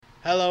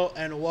Hello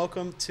and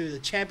welcome to the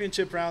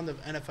championship round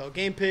of NFL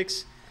Game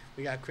Picks.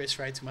 We got Chris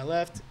right to my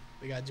left.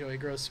 We got Joey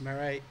Gross to my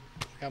right.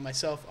 We got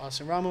myself,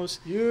 Austin Ramos.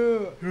 Yeah.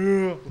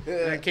 And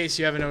in case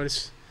you haven't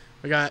noticed,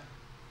 we got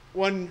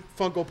one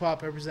Funko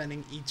Pop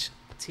representing each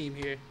team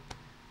here.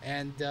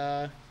 And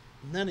none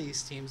of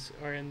these teams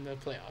are in the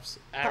playoffs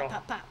at all.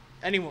 Pop.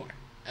 Anymore,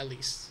 at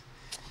least.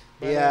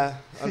 But, Yeah,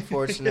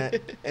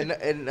 unfortunate.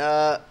 and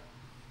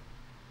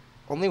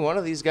only one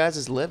of these guys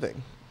is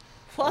living.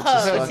 Whoa,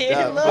 fucked dude,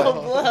 up. low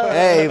blow.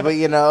 Hey, but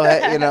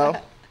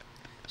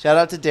shout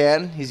out to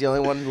Dan. He's the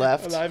only one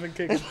left. alive and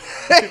kicking.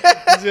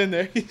 He's in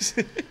there.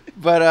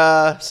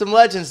 But some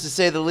legends, to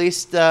say the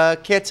least.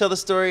 Can't tell the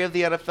story of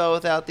the NFL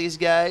without these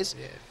guys.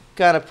 Yeah.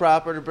 Kind of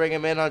proper to bring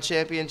them in on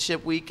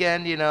championship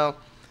weekend.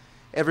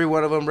 Every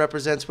one of them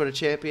represents what a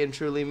champion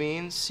truly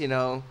means.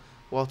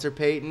 Walter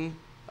Payton,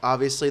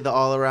 obviously the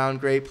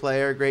all-around great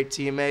player, great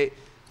teammate.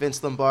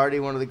 Vince Lombardi,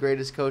 one of the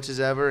greatest coaches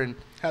ever, and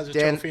Has a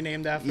Dan, trophy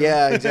named after him.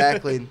 yeah,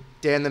 exactly.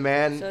 Dan the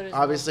man, So does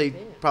obviously Walter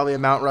Payton. probably a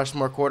Mount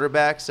Rushmore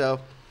quarterback. So,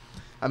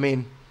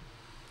 the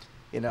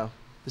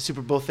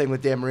Super Bowl thing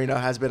with Dan Marino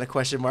has been a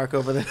question mark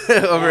over Yeah,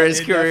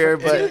 his it career,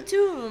 definitely- but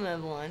Two of them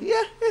have won.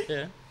 yeah,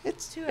 Yeah.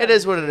 it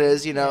is what it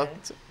is. Yeah.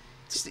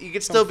 You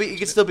could still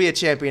be a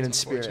champion in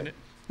spirit.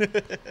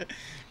 Unfortunate.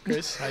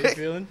 Chris, how you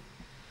feeling?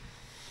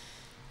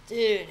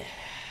 Dude,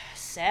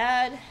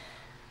 sad,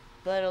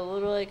 but a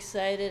little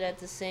excited at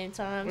the same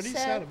time. What are you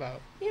sad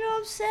about?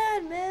 I'm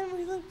sad, man.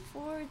 We look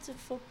forward to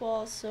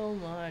football so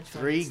much.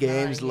 when 3 it's not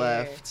games here.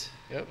 left.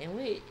 Yep.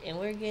 And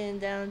we're getting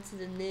down to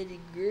the nitty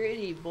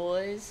gritty,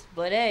 boys.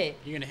 But hey,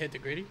 You gonna hit the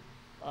gritty?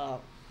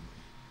 no,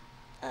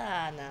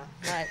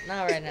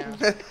 not right now. Not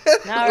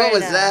What right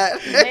was now. that?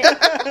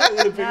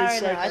 Not biggest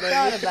right now. I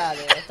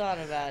psycho thought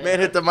about it. Man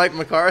hit the Mike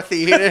McCarthy.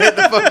 He didn't hit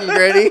the fucking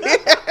gritty.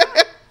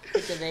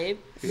 Hit the vape.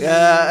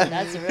 Yeah.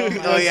 That's a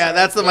real. Oh yeah,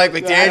 that's the Mike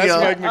That's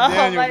McDaniel. Mike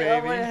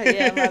McDaniel, baby.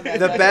 Yeah, my bad.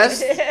 The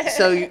best.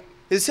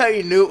 This is how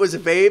you knew it was a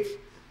vape.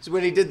 Is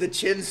when he did the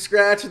chin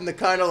scratch and the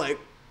kind of like.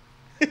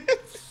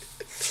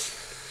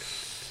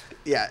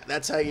 Yeah,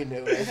 that's how you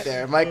knew right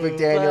there. Mike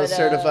McDaniel, But,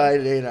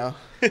 certified,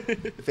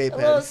 vape A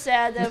little head.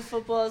 sad that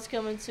football is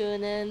coming to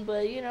an end,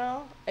 but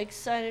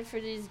excited for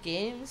these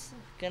games.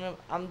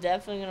 I'm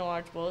definitely gonna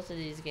watch both of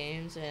these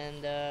games,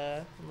 and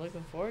I'm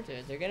looking forward to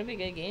it. They're gonna be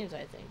good games,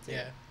 I think. Too.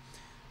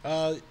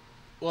 Yeah.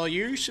 Well,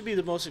 you should be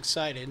the most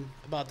excited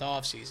about the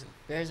off season.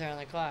 Bears are on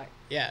the clock.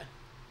 Yeah.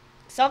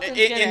 Something's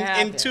gonna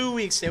happen. In 2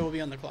 weeks, they will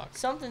be on the clock.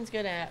 Something's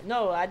gonna happen.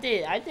 No, I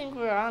did. I think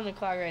we're on the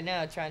clock right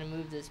now, trying to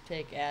move this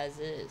pick as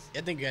is.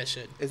 I think you guys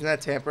should. Isn't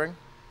that tampering?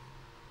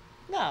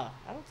 No,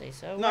 I don't think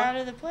so. No. We're out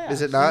of the playoffs.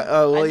 Is it not?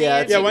 Oh, well, I think yeah.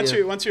 it's- Yeah,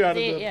 it's- once you're out of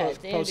the I think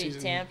it'd be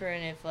postseason.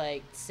 tampering if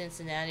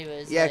Cincinnati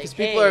was Yeah, like, because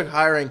people hey, are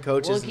hiring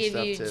coaches we'll and give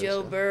stuff you too.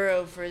 Joe so.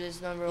 Burrow for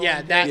this number Yeah,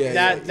 one that pick. Yeah,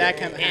 that yeah, that yeah,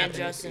 can yeah. And happen.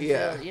 Justin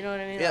Yeah. Fields. You know what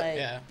I mean? Yep. Like,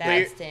 Yeah,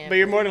 that's but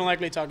you're more than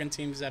likely talking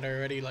teams that are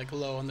already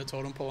low on the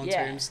totem pole in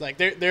Yeah. terms.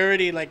 They're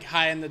already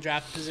high in the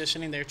draft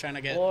positioning. They're trying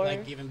to get Or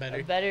even A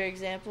better. better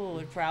example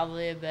would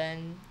probably have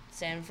been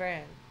San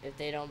Fran if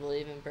they don't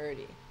believe in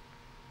Birdie.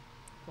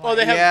 Well,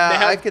 they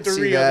have I could see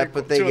three that, other-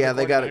 but two they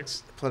other got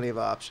quarterbacks. plenty of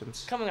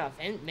options. coming off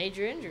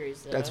major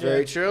injuries. Though. That's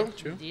very true.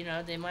 True.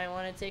 They might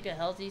want to take a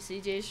healthy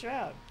C.J.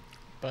 Stroud.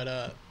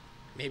 But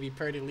maybe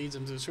Purdy leads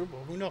them to the Super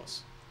Bowl. Who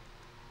knows?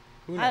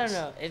 Who knows? I don't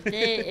know.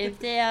 If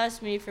they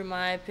asked me for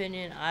my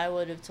opinion, I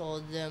would have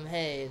told them,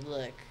 hey,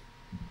 look,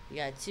 you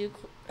got 2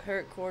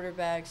 hurt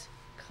quarterbacks,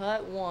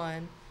 cut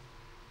one,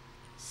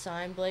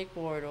 sign Blake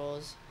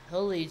Bortles.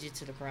 He'll lead you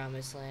to the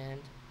promised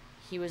land.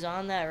 He was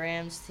on that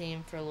Rams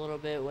team for a little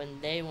bit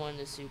when they won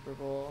the Super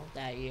Bowl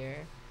that year.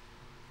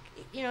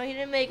 He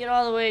didn't make it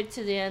all the way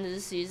to the end of the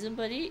season,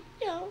 but he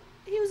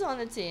was on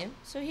the team,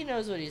 so he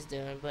knows what he's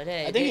doing. But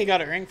hey, I think he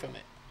got a ring from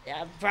it.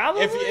 yeah,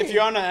 probably. If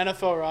you're on an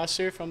NFL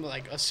roster from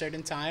a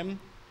certain time,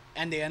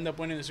 and they end up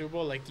winning the Super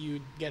Bowl,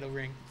 you get a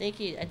ring. I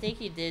think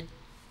he did.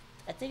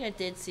 I think I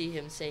did see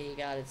him say he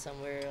got it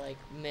somewhere,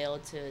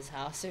 mailed to his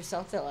house or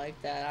something like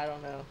that. I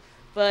don't know,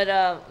 but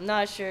I'm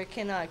not sure.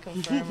 Cannot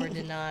confirm or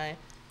deny.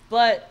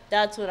 But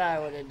that's what I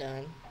would have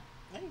done.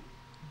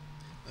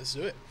 Let's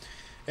do it.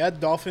 Yeah,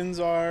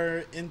 Dolphins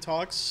are in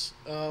talks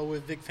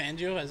with Vic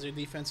Fangio as their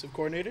defensive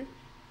coordinator.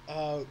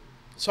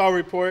 Saw a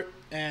report,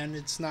 and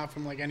it's not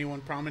from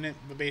anyone prominent,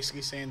 but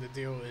basically saying the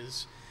deal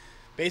is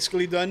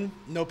basically done.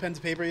 No pen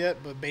to paper yet,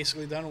 but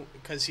basically done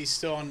because he's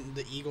still on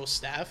the Eagles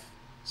staff.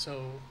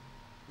 So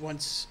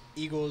once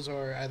Eagles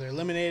are either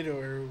eliminated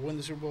or win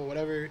the Super Bowl,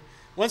 whatever,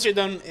 once they're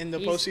done in the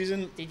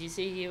postseason, Did you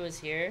see he was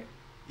here?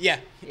 yeah,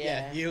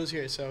 Yeah. he was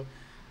here. So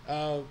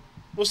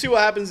we'll see what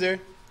happens there.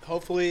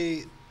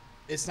 Hopefully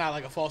it's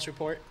not a false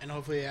report, and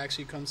hopefully it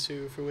actually comes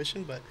to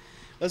fruition. But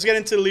let's get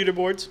into the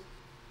leaderboards.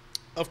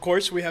 Of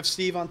course, we have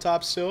Steve on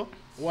top still,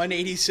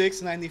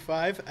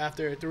 186.95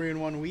 after a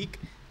 3-1 week.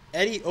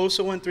 Eddie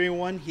also went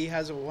 3-1. He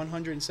has a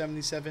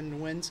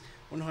 177 wins,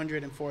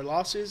 104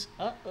 losses.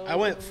 Uh-oh. I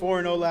went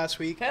 4-0 last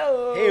week.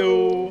 Hey-o.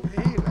 Hey-o.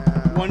 Hey,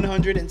 man.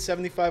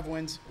 175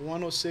 wins,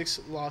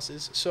 106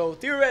 losses. So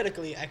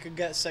theoretically, I could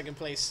get second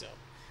place still.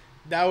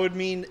 that would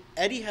mean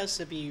Eddie has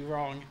to be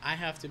wrong. I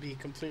have to be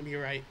completely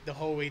right the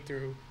whole way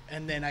through,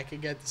 and then I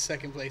could get the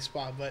second place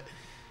spot. But,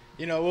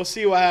 we'll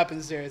see what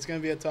happens there. It's going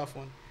to be a tough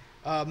one.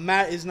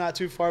 Matt is not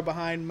too far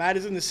behind. Matt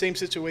is in the same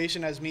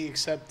situation as me,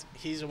 except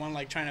he's the one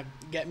trying to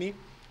get me.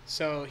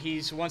 So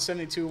he's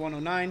 172,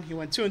 109. He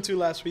went 2-2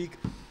 last week.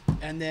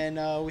 And then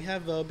we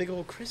have big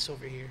old Chris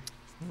over here.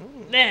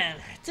 Man,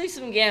 I took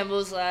some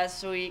gambles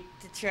last week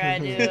to try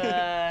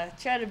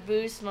to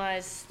boost my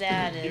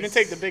status. You can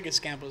take the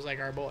biggest gambles like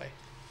our boy.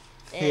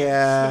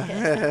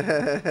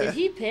 Yeah. Did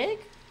he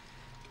pick?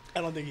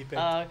 I don't think he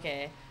picked. Oh,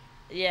 okay.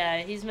 Yeah,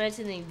 he's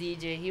mentioning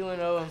DJ. He went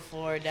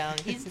 0-4 down.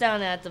 He's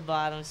down at the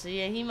bottom, so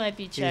yeah, he might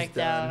be checked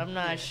out. I'm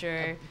not sure.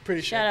 I'm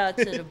pretty sure. Shout out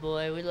to the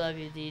boy. We love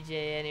you,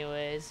 DJ.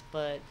 Anyways,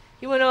 but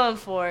he went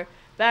 0-4.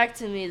 Back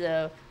to me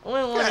though. I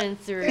went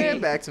 1-3.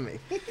 And back to me.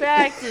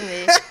 Back to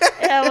me.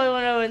 Yeah, I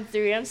went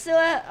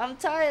 1-3. I'm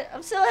tired.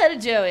 I'm still ahead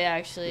of Joey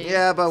actually.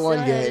 Yeah, by still one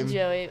ahead game. of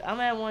Joey. I'm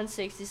at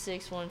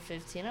 166,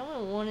 115. I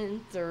went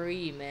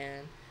 1-3,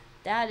 man.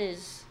 That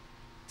is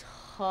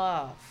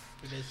tough.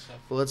 It is tough.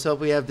 Well, let's hope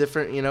we have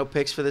different,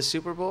 picks for the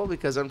Super Bowl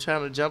because I'm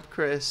trying to jump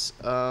Chris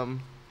down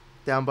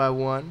by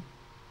 1.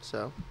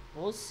 So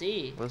We'll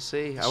see. we'll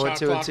see. I Shot went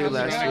clock 2-2 is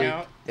last running week.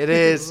 out. It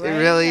is. Right It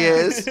really now.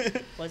 is.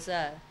 What's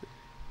that?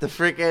 The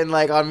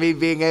freaking on me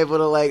being able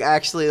to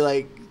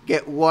actually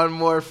get one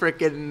more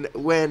freaking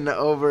win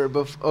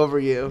over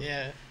you.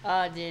 Yeah.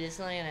 Oh, dude, it's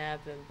not gonna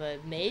happen,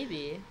 but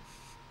maybe.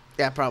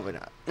 Yeah, probably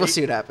not. We'll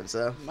see what happens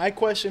though. My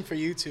question for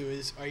you two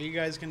is: are you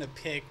guys gonna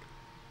pick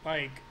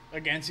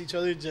against each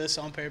other just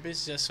on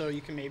purpose, just so you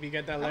can maybe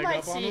get that I leg might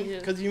up on see them? who-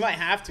 Because you might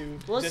have to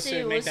We'll just see. to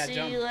We'll make that see,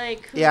 jump.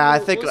 who, Yeah, I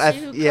think we'll I- see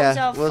who yeah, comes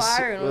out we'll see-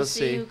 firing. We'll we'll see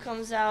see. who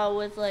comes out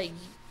with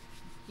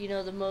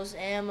the most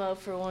ammo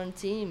for one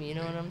team. You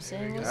know what I'm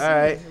saying? We'll see. All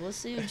right. We'll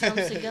see who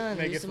jumps the gun.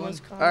 Make Who's it the most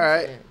fun. confident. All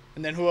right.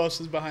 And then who else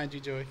is behind you,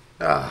 Joey?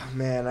 Oh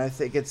man, I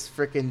think it's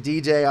freaking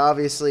DJ.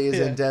 Obviously, is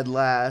Yeah. in dead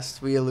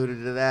last. We alluded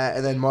to that,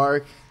 and then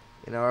Mark,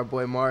 our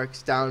boy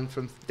Mark's down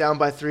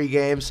by 3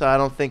 games, so I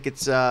don't think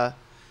it's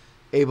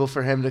able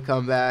for him to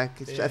come back.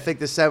 Yeah. I think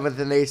the 7th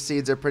and 8th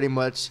seeds are pretty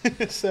much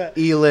So,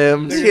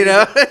 elimed.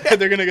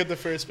 they're gonna get the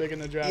first pick in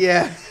the draft.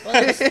 Yeah. Well,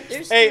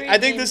 there's Hey, 3 I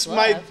think games this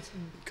might, left.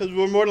 because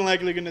we're more than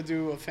likely gonna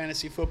do a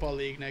fantasy football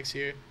league next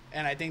year,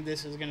 and I think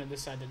this is gonna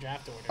decide the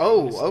draft order.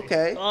 Oh, honestly.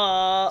 okay.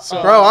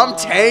 So- Bro, I'm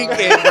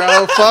tanking,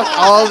 bro. Fuck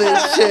all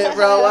this shit,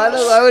 bro.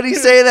 Why would he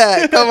say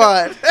that? Come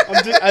on.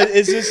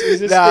 It's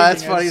just Nah,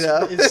 that's thinking, funny,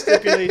 though. It's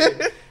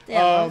stipulation.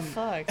 Damn, I'm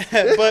fucked.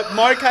 But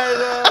Mark had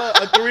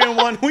a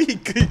 3-1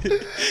 week.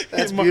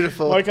 That's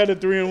beautiful. Mark had a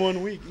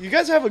 3-1 week. You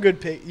guys have a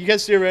good pick. You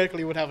guys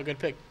theoretically would have a good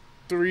pick.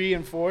 3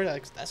 and 4.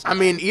 That's. I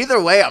mean,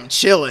 either way, I'm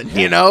chilling,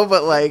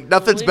 but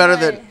nothing's We better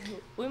might- than.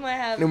 We might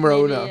have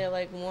Numero maybe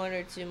uno. 1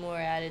 or 2 more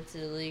added to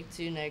the league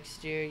too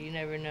next year. You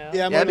never know.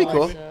 Yeah, That'd be more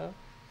cool. likely. So,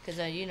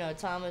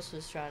 because Thomas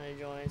was trying to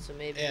join, so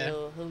maybe Yeah.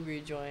 he'll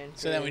rejoin.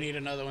 So then we need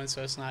another one,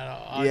 so it's not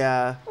all.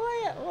 Yeah.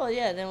 Well,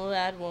 yeah. Then we'll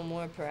add 1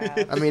 more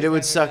perhaps. I mean, it You would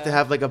never suck to know.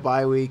 have a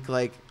bye week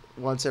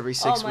once every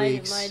 6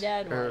 weeks. My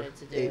dad or wanted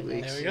to do 8 it weeks.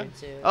 next There we year go.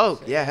 too. Oh,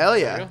 so yeah, hell There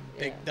yeah. we go.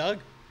 Big Yeah. Doug.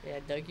 Yeah,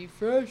 Dougie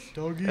Fresh.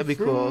 That'd be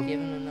cool. Give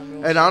him the number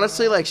 1. And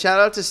honestly, shout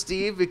out to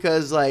Steve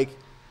because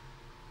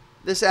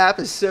this app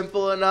is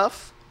simple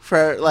enough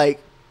for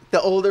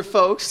the older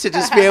folks to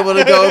just be able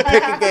to go and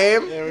pick a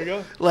game. There we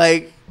go.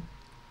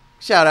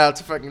 Shout out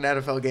to fucking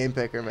NFL Game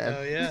Picker, man.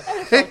 Oh yeah.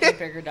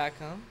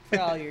 NFLGamePicker.com for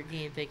all your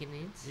game picking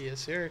needs.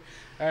 Yes, sir.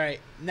 All right.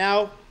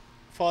 Now,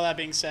 for all that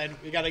being said,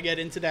 we got to get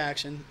into the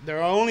action. There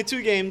are only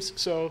 2 games,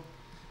 so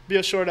be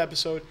a short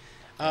episode.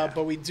 Yeah.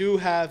 But we do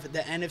have the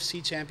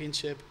NFC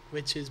Championship,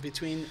 which is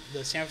between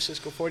the San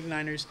Francisco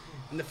 49ers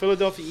and the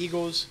Philadelphia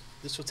Eagles.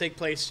 This will take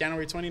place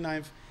January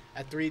 29th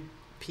at 3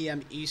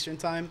 p.m. Eastern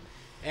Time.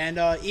 And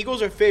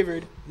Eagles are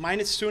favored,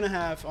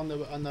 -2.5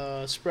 on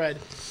the spread,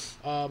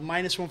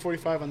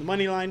 -145 on the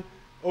money line,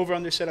 over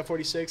under set at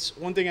 46.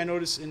 One thing I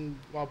noticed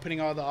while putting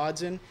all the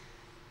odds in,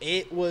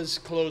 it was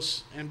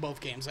close in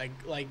both games.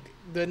 Like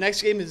the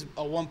next game is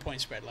a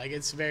 1-point spread.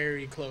 It's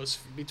very close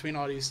between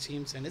all these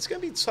teams, and it's gonna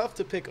be tough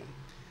to pick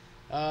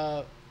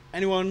them.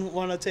 Anyone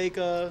want to take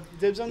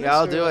dibs on this? Yeah,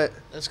 I'll or- do it.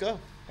 Let's go.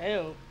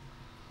 Hey,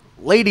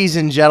 Ladies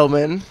and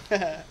gentlemen,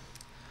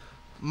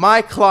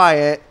 my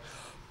client,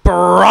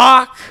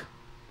 Brock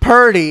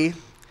Purdy,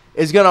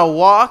 is going to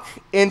walk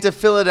into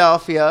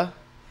Philadelphia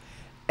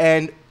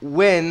and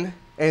win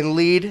and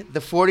lead the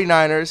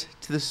 49ers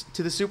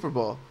to the Super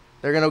Bowl.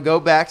 They're going to go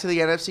back to the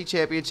NFC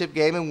Championship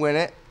game and win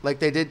it like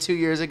they did 2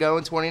 years ago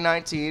in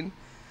 2019.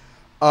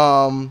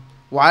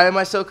 Why am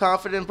I so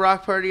confident in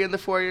Brock Purdy and the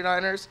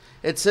 49ers?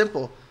 It's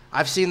simple.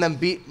 I've seen them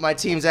beat my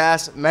team's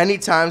ass many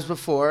times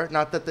before.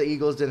 Not that the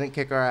Eagles didn't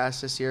kick our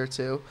ass this year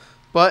too,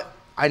 but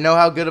I know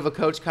how good of a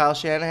coach Kyle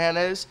Shanahan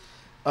is.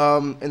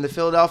 And the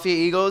Philadelphia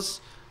Eagles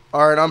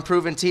are an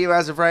unproven team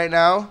as of right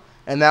now,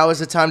 and now is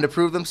the time to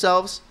prove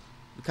themselves.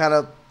 We kind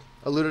of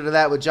alluded to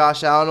that with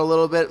Josh Allen a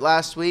little bit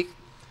last week.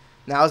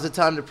 Now is the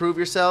time to prove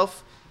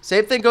yourself.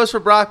 Same thing goes for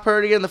Brock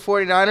Purdy and the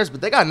 49ers,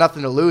 but they got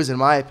nothing to lose in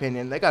my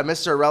opinion. They got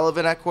Mr.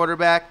 Irrelevant at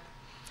quarterback.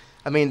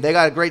 I mean, they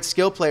got great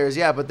skill players,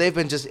 yeah, but they've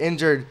been just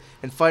injured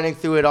and fighting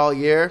through it all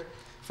year.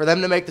 For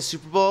them to make the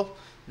Super Bowl,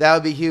 that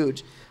would be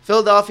huge.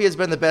 Philadelphia has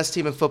been the best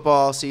team in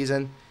football all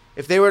season.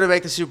 If they were to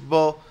make the Super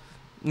Bowl,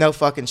 no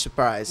fucking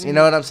surprise. You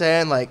know what I'm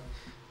saying? Like,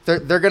 they're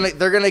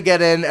gonna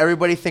get in.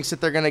 Everybody thinks that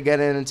they're gonna get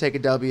in and take a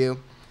W.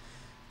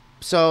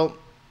 So,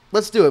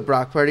 let's do it,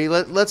 Brock Purdy.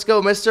 Let's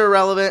go, Mr.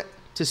 Irrelevant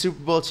to Super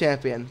Bowl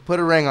champion. Put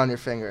a ring on your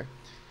finger.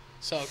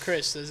 So,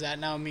 Chris, does that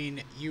now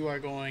mean you are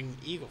going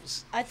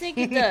Eagles? I think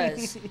it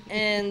does,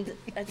 and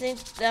I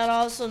think that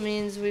also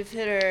means we've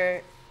hit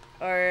our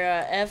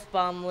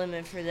F-bomb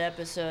limit for the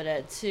episode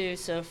at 2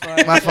 so far.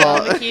 My so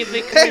fault. I'm gonna keep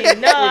it clean.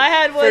 No, I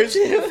had one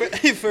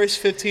too. First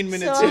 15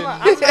 minutes So in,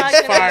 I'm not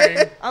firing.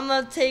 I'm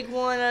gonna take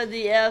one of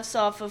the F's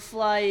off of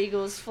Fly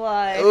Eagles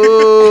Fly.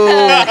 Ooh,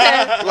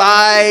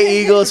 fly,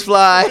 Eagles,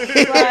 fly.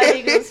 Fly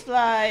Eagles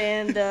Fly,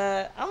 and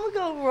I'm gonna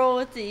go roll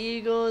with the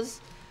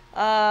Eagles.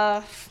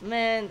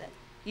 Man,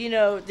 you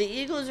know, the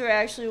Eagles were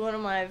actually one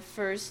of my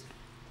first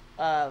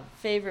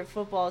favorite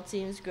football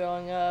teams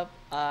growing up.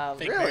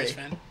 Fake Really? Bears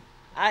fan.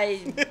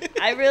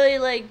 I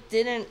really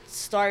didn't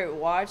start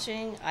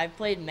watching. I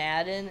played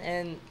Madden,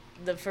 and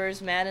the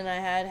first Madden I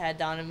had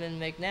Donovan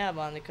McNabb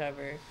on the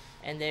cover,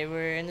 and they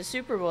were in the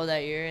Super Bowl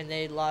that year, and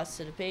they lost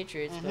to the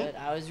Patriots. But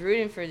I was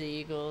rooting for the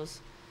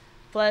Eagles.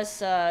 Plus,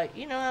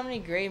 you know how many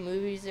great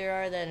movies there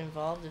are that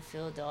involve the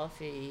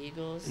Philadelphia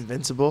Eagles.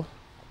 Invincible.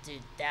 Dude,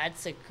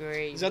 that's a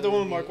great. Is that the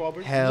one with movie. Mark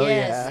Wahlberg? Hell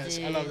Yes,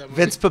 yeah. I love that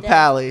movie. Vince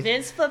Papale.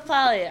 Vince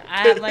Papale.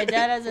 My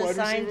dad has a Wide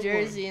signed receiver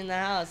one. jersey in the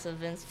house of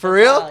Vince. For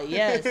real? Papale.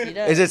 Yes, he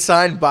does. Is it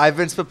signed by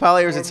Vince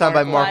Papale or is Or it signed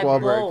by Mark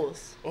Mark By Wahlberg?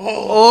 both.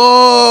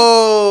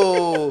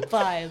 Oh,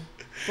 By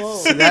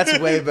both. see, that's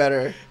way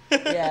better.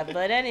 Yeah,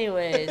 but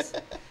anyways,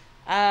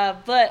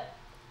 but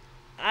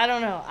I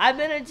don't know. I've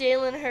been a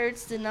Jalen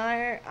Hurts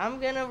denier. I'm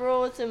gonna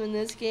roll with him in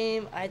this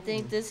game. I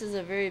think this is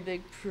a very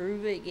big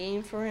prove-it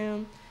game for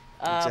him.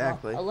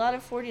 Exactly. A lot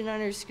of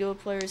 49ers skill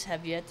players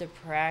have yet to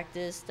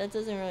practice. That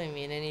doesn't really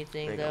mean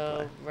anything They though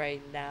gonna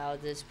right now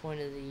at this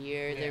point of the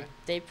year. Yeah.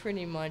 They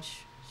pretty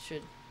much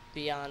should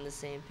be on the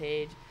same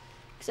page,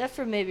 except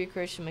for maybe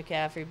Christian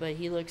McCaffrey, but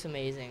he looks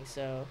amazing.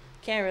 So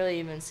can't really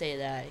even say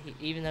that,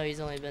 even though he's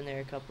only been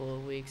there a couple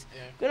of weeks.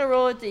 Yeah. Gonna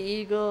roll with the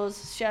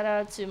Eagles. Shout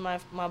out to my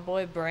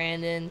boy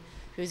Brandon,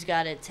 who's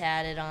got it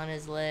tatted on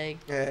his leg.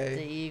 The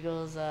Hey.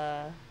 Eagles.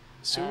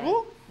 Super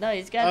Bowl? No,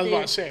 he's I got was about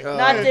to the say.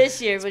 not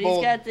this year, It's but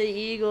bold. he's got the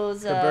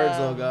Eagles. The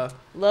Birds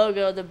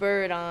logo. The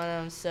bird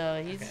on him.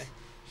 So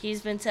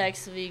he's been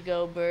texting me,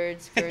 "Go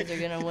Birds! Birds are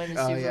gonna win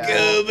the Oh, Super yeah.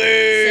 Bowl." Go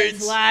Birds!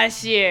 Since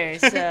last year.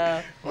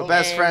 So My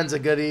best and friend's a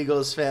good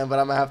Eagles fan, but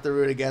I'm going to have to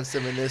root against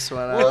him in this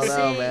one. I We'll don't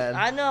know, see. man.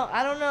 I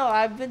don't know.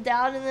 I've been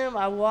doubting them.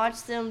 I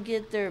watched them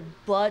get their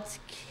butts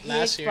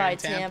Last kicked year by in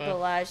Tampa. Tampa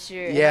last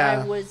year. Yeah.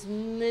 And I was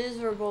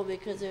miserable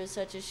because it was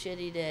such a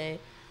shitty day.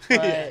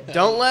 But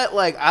Don't let,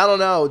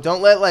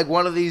 don't let,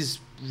 one of these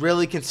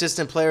really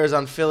consistent players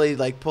on Philly,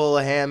 pull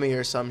a hammy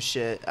or some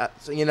shit.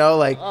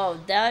 oh,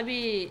 that'd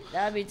be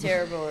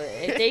terrible.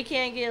 If they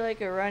can't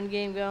get a run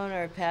game going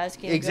or a pass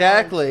game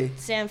Exactly. going,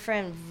 San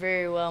Fran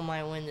very well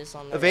might win this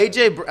on the If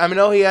road. I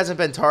know he hasn't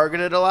been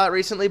targeted a lot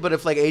recently, but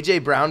if, A.J.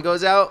 Brown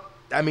goes out,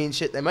 I mean,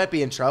 shit, they might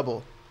be in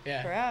trouble.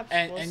 Yeah. Perhaps.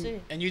 And, We'll and,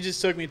 see. and you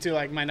just took me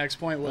to, my next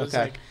point was,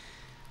 Okay.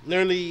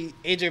 literally,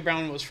 A.J.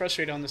 Brown was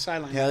frustrated on the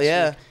sideline. Hell last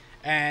yeah. week,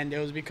 and it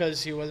was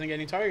because he wasn't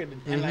getting targeted.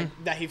 And,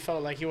 that he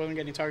felt like he wasn't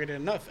getting targeted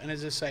enough. And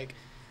it's just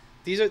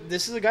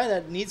this is a guy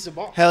that needs the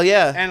ball. Hell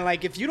yeah. And,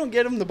 if you don't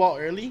get him the ball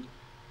early,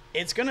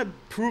 it's going to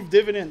prove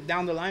dividend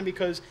down the line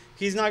because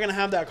he's not going to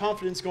have that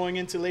confidence going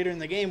into later in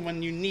the game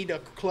when you need a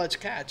clutch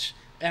catch.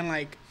 And,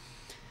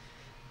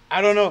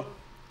 I don't know.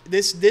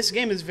 This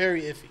game is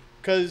very iffy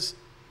because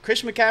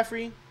Christian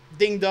McCaffrey,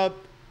 dinged up.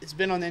 It's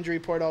been on the injury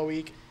report all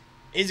week.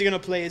 Is he going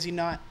to play? Is he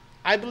not?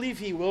 I believe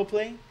he will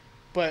play,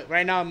 but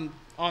right now I'm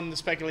on the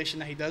speculation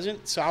that he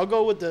doesn't. So I'll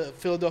go with the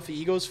Philadelphia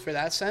Eagles for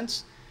that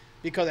sense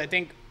because I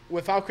think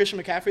without Christian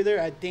McCaffrey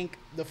there, I think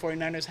the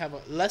 49ers have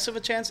less of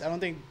a chance. I don't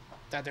think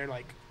that they're,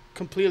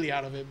 completely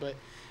out of it, but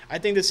I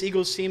think this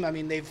Eagles team,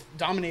 they've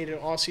dominated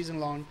all season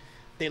long.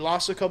 They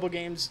lost a couple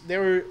games. They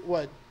were,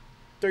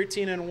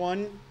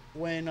 13-1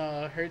 when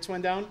Hurts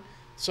went down.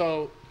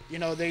 So,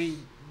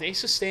 they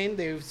sustained.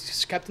 They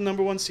kept the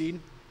number 1 seed.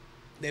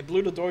 They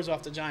blew the doors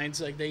off the Giants.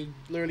 They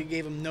literally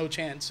gave them no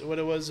chance. What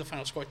it was, the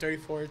final score,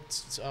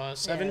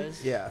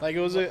 34-7. Yeah. It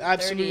was an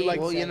absolute,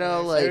 Well, you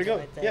know, there you go.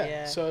 like that,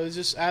 Yeah. So it's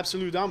just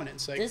absolute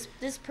dominance.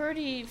 This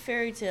Purdy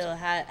fairy tale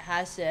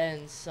has to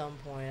end some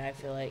point, I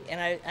feel like.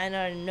 And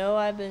I know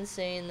I've been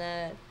saying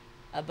that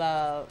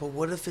about... But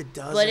what if it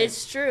doesn't? But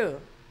it's true.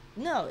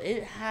 No,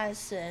 it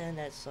has to end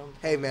at some point.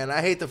 Hey, man,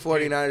 I hate the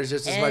 49ers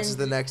just as much as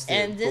the next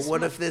team. But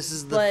what if this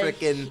is the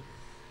freaking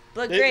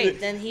But great,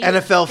 then he...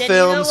 NFL then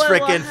Films, you know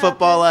what will freaking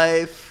football happen?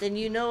 life? Then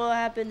you know what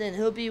happened? Then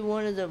he'll be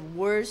one of the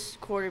worst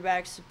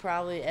quarterbacks to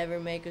probably ever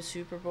make a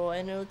Super Bowl,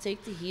 and it'll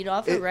take the heat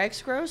off of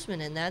Rex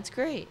Grossman, and that's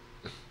great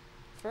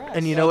for us.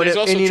 And you Well, know what? there's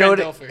also And you know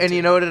Trent what? Dilfer, And too.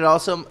 you know what? It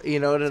also, it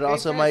for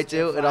also us, might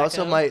Joe do. It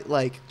also Flacco.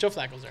 might Joe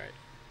Flacco's all right.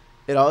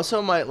 It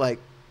also might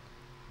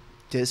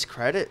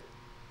discredit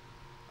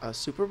a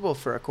Super Bowl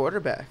for a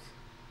quarterback.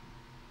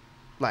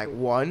 Like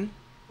one,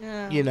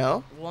 Yeah. you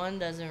know? One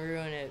doesn't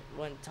ruin it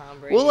when Tom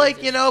Brady. Well,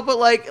 like, you know, but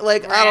like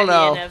I don't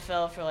know. The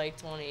NFL for like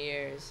 20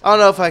 years. I don't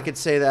know if I could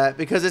say that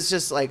because it's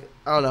just like,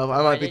 I don't know.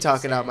 I might be did you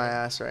talking say out my it?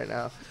 ass right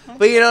now.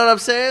 But you know what I'm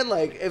saying?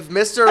 Like, if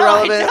Mr. I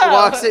Irrelevant know.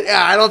 walks in,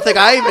 yeah, I don't think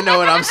I even know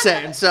what I'm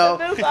saying. So,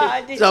 Move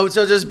on, dude.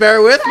 so just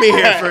bear with me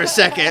here for a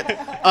second.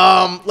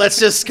 Let's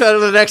just go to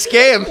the next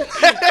game.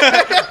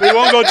 We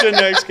won't go to the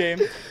next game.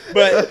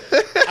 But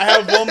I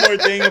have one more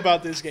thing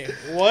about this game.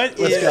 What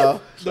Let's if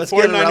go. the Let's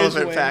get a 49ers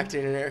relevant win, fact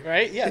in here.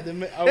 right? Yeah,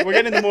 we're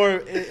getting the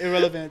more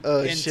irrelevant Oh,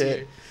 into shit.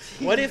 here.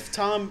 What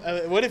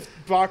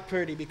if Brock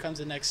Purdy becomes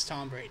the next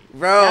Tom Brady?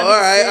 Bro, That'd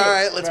be sick. all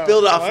right. Let's Bro,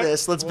 build off what?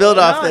 this. Let's What? build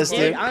off No, this,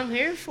 dude. I'm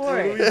here for What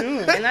are it. we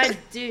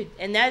doing?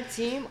 And that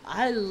team,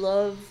 I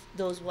love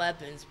those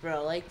weapons,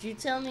 bro. Like, you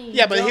tell me.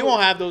 Yeah, but he don't-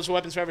 won't have those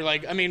weapons forever.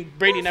 Like, I mean,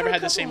 Brady Well, never for a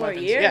had the couple same more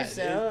weapons. years,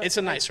 Yeah, though. it's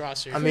a nice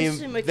roster. I mean,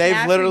 Christian they've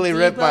McCaffrey, literally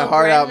ripped my Debo,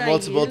 heart out Brandon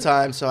multiple Ayuk.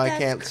 times, so I That's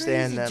can't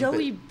stand crazy. them. but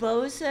Joey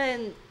Bosa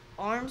and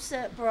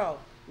Armstead, bro.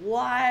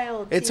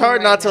 Wild. It's team hard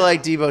right not to now.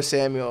 like Debo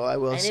Samuel, I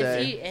will And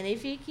say.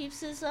 if he keeps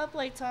this up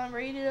like Tom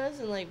Brady does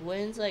and like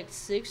wins like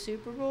 6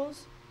 Super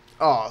Bowls,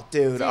 Oh,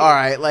 dude. Dude. All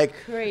right. Like,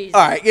 crazy.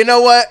 all right. You know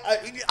what?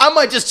 I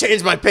might just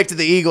change my pick to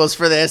the Eagles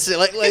for this.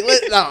 No,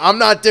 I'm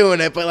not doing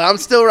it, but I'm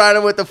still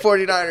riding with the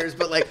 49ers.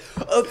 But, like,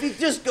 if he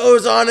just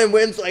goes on and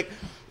wins, like,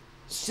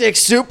 6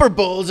 Super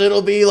Bowls,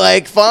 it'll be,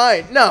 like,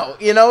 fine. No.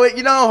 You know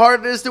how hard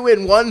it is to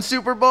win 1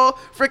 Super Bowl?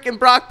 Freaking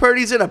Brock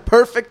Purdy's in a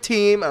perfect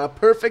team, in a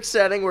perfect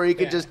setting where he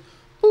could Yeah. just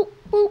boop,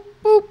 boop,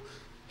 boop,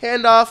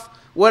 hand off,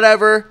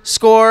 whatever,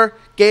 score,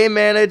 game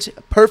manage,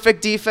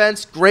 perfect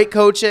defense, great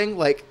coaching.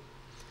 Like,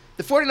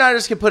 the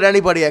 49ers can put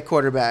anybody at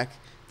quarterback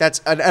that's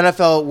an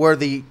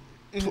NFL-worthy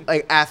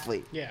like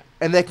athlete, Yeah.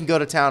 and they can go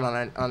to town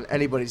on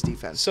anybody's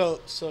defense. So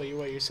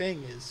what you're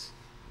saying is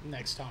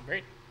next Tom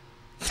Brady.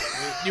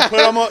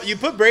 You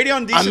put Brady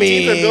on decent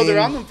teams that build mean-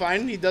 around him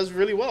fine. He does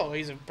really well.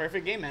 He's a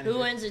perfect game manager. Who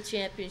wins the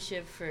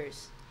championship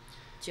first?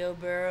 Joe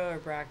Burrow or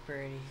Brock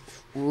Purdy?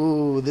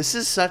 Ooh, this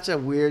is such a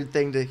weird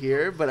thing to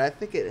hear, but I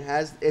think it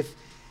has.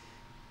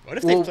 What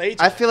if they play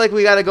each I other? feel like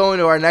we got to go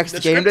into our next The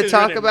game script to is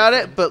talk written, about my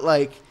it, friend. but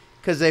like,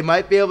 because they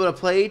might be able to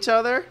play each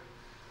other,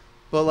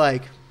 but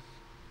like,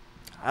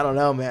 I don't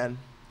know, man.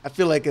 I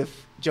feel like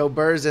if Joe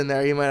Burr's in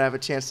there, he might have a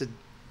chance to.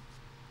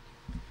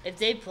 If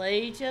they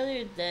play each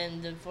other,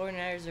 then the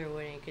 49ers are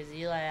winning because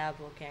Eli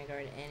Apple can't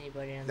guard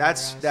anybody on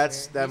That's- the that's-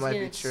 roster. that He's might be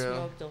gonna true.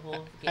 Smoke the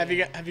whole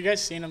game. Have you guys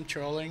seen him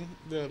trolling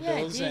the Yeah,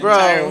 Bills dude. the Bro,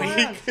 entire Wow.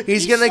 week?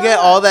 He's He gonna get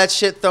all sucks. that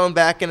shit thrown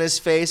back in his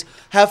face.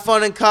 Have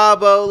fun in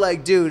Cabo,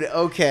 like, dude.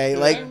 Okay,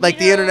 like, And like you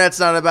the know- internet's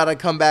not about to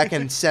come back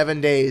in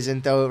 7 days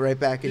and throw it right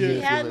back in Yeah. you. He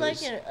if you had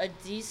like lose. a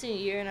decent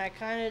year, and I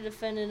kind of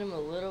defended him a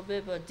little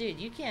bit. But dude,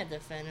 you can't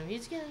defend him.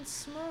 He's getting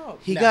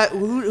smoked. He Nah. got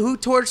who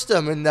torched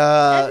him and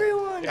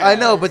Everyone. I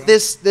know, does. but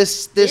this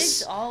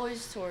Diggs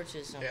always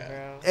torches him, Yeah.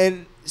 bro.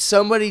 and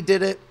somebody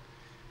did it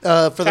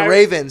for the Tyre-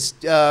 Ravens.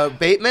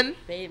 Bateman.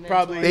 Bateman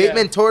Probably, torches yeah.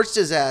 Bateman torched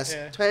his ass.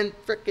 Yeah. 10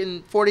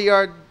 freaking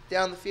 40-yard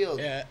down the field.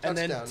 Yeah, and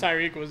then Touchdown.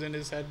 Tyreek was in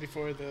his head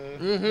before the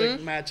Mhm.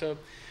 matchup.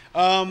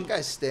 That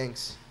guy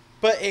stinks.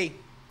 But hey,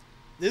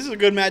 this is a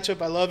good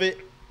matchup. I love it.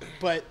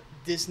 But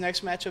this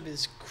next matchup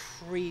is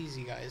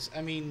crazy, guys.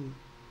 I mean,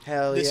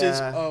 Hell this is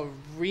yeah. a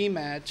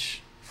rematch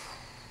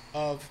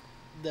of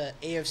the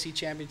AFC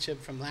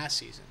Championship from last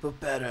season, But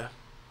better.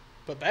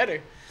 but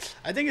better.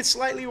 I think it's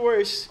slightly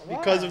worse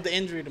because Why? of the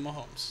injury to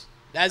Mahomes.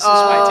 That's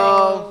just my take.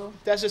 Oh.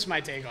 That's just my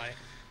take on it.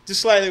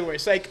 Just slightly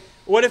worse. Like,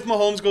 what if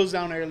Mahomes goes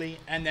down early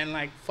and then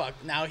like fuck?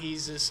 Now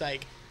he's just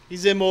like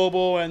he's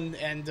immobile and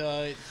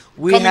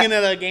We coming ha- into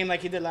the game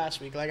like he did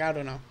last week. Like, I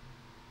don't know.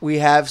 We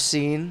have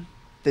seen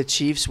the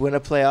Chiefs win a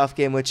playoff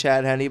game with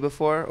Chad Henne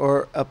before,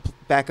 or a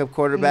backup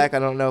quarterback. I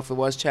don't know if it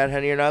was Chad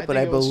Henne or not, but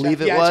I think was believe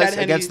Chad- it yeah, was Chad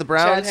Henne- against the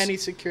Browns. Chad Henne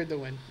secured the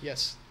win.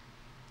 Yes.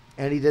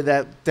 And he did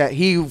that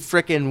he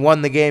freaking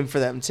won the game for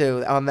them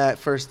too on that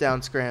first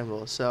down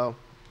scramble. So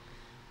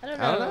I don't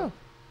I don't know.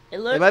 It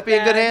looked They might be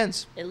in good bad.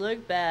 hands. It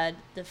looked bad.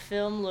 The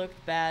film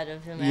looked bad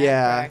of him at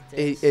Yeah,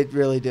 practice. it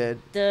really did.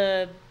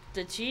 The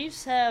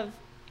Chiefs have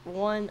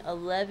won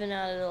 11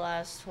 out of the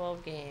last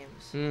 12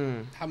 games,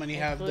 Mm. How many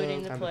have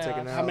including the the Time to take a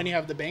playoffs. nap. How many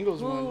have the Bengals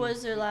Who won?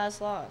 was their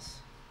last loss?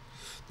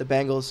 The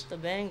Bengals. The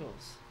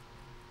Bengals.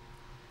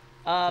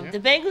 Yeah. The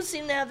Bengals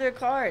seem to have their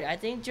card. I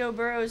think Joe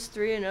Burrow is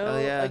 3-0 Oh,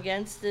 yeah.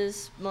 against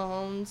this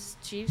Mahomes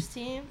Chiefs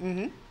team.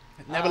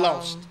 Mm-hmm. Never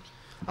lost.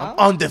 Huh?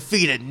 I'm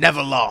undefeated,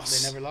 never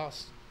lost. They never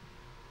lost.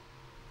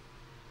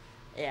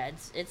 Yeah,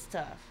 it's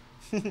tough.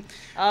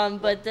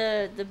 But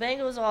the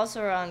Bengals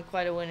also are on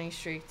quite a winning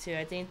streak too.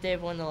 I think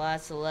they've won the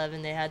last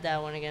 11. They had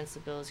that one against the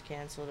Bills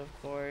canceled,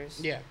 of course.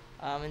 Yeah,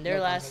 And their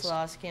No last contest.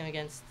 loss came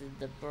against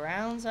the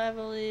Browns, I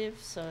believe.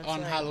 So it's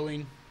on like,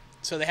 Halloween.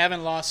 So they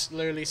haven't lost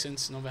literally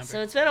since November.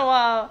 So it's been a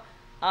while.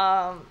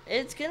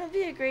 It's gonna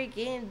be a great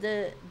game.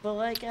 But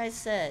like I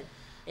said,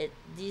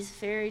 these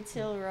fairy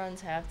tale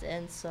runs have to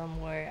end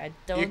somewhere. I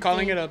don't. You're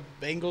calling think, it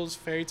a Bengals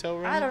fairy tale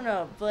run? I don't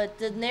know, but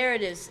the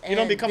narratives end. You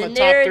don't become the a top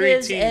 3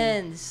 narratives team.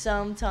 end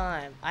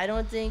sometime. I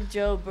don't think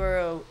Joe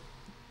Burrow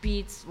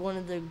beats one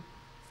of the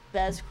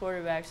best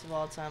quarterbacks of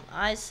all time.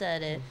 I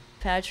said it,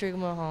 Patrick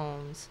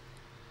Mahomes.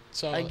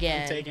 So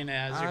Again, I'm taking it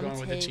as you're going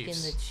with the Chiefs.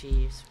 I'm taking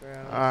the Chiefs, bro.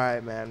 All right,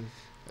 man.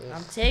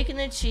 I'm taking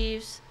the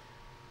Chiefs,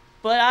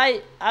 but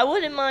I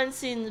wouldn't mind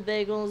seeing the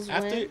Bengals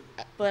win.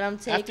 But I'm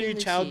taking After you the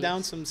chowed Chiefs.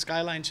 down some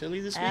Skyline chili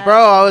this week.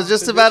 Bro, I was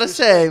just about to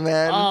say,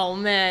 man. Oh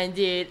man,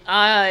 dude,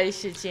 I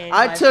should change.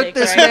 I my took pick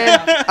this right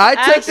man. now. I took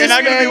Actually, this You're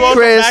not gonna be man, welcome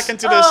Chris. back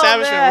into the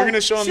establishment. Man. We're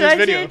gonna show him Should this I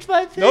video. change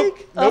my pick? Nope.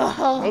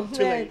 Oh, Nope.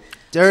 Too man. late.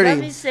 Dirty. Let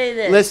me say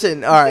this.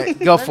 Listen, all right,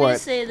 go Let for me it.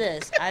 say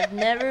this. I've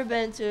never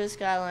been to a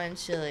Skyline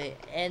Chili,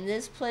 and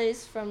this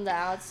place from the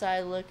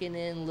outside looking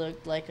in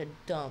looked like a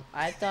dump.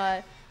 I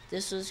thought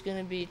this was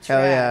gonna be trash.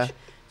 Hell yeah.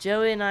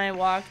 Joey and I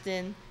walked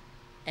in,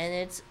 and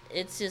it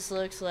just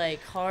looks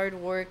like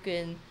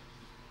hard-working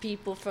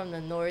people from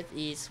the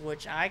Northeast,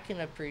 which I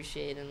can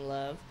appreciate and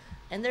love.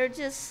 And they're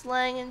just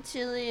slanging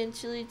chili and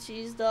chili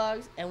cheese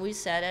dogs, and we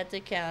sat at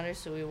the counter,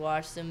 so we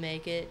watched them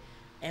make it.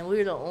 And we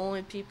were the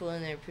only people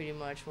in there pretty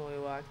much when we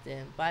walked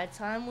in. By the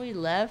time we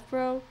left,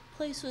 bro,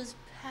 place was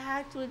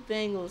packed with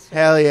Bengals fans.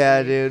 Hell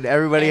yeah, dude.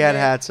 Everybody And had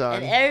then- hats on.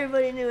 And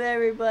everybody knew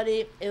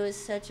everybody. It was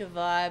such a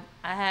vibe.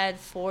 I had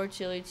 4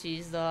 chili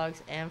cheese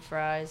dogs and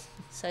fries.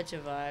 Such a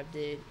vibe,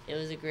 dude. It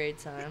was a great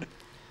time.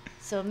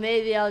 So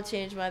maybe I'll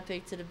change my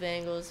pick to the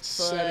Bengals.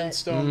 Set in But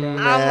stone, bro. Mm.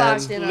 I'm Man.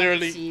 locked in on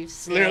Literally- the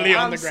Chiefs. literally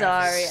on I'm the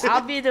sorry. graphics.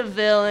 I'll be the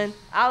villain.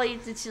 I'll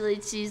eat the chili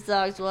cheese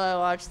dogs while I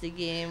watch the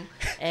game.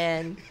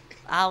 And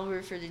I'll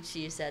root for the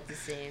Chiefs at the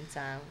same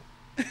time.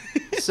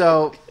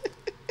 So,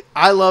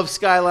 I love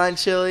Skyline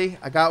Chili.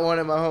 I got one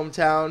in my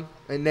hometown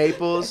in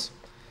Naples.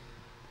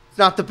 It's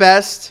not the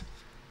best.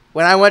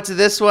 When I went to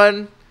this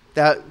one,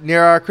 that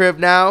near our crib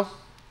now,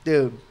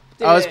 dude,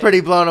 I was Dude.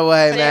 pretty blown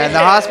away, man. The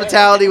Dude.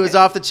 hospitality was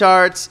off the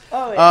charts.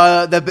 Oh,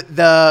 yeah.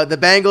 The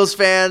Bengals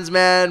fans,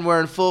 man, were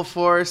in full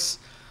force.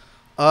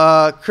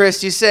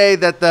 Chris, you say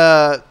that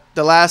the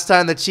last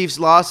time the Chiefs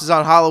lost is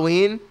on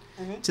Halloween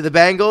to the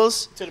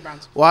Bengals. To the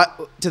Browns.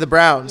 What to the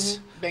Browns?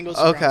 Bengals.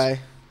 to Okay. Browns.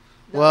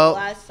 No, Well- the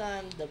last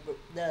time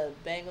the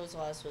Bengals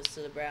lost was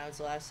to the Browns.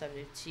 The last time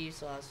the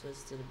Chiefs lost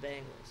was to the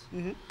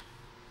Bengals.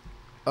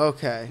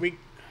 Okay. We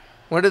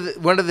When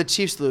did the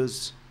Chiefs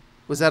lose?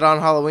 Was that on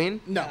Halloween?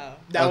 no. No.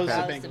 That was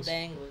Okay. the That was Bengals. the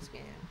Bengals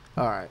game.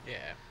 All right. Yeah.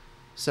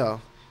 So,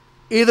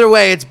 either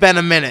way, it's been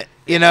a minute,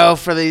 you know,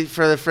 for the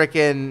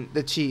frickin'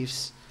 the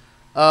Chiefs.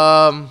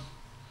 I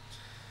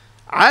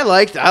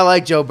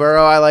like Joe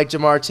Burrow. I like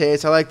Jamar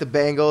Chase. I like the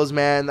Bengals,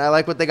 man. I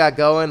like what they got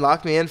going.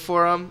 Lock me in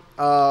for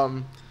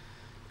them.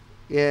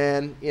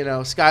 And you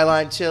know,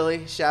 Skyline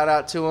Chili. Shout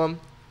out to them.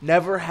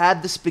 Never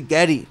had the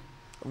spaghetti.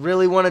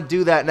 Really want to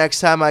do that next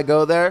time I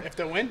go there. If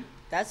they win,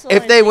 That's the If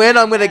only they thing win,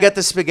 I I'm gonna had. get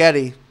the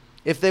spaghetti.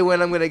 If they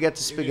win, I'm gonna get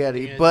the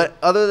spaghetti. yeah, But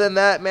other than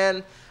that,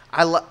 man,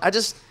 I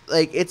just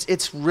like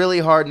it's really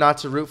hard not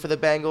to root for the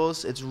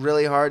Bengals. It's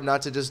really hard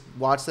not to just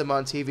watch them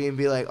on TV and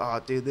be like,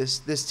 oh, dude,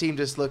 this team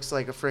just looks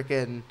like a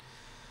freaking.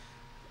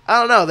 I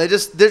don't know. They're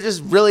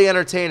just really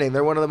entertaining.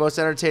 They're one of the most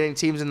entertaining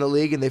teams in the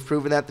league, and they've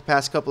proven that the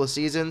past couple of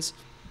seasons.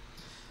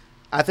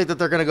 I think that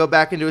they're gonna go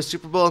back into a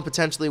Super Bowl and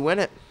potentially win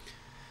it.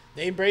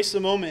 they embraced the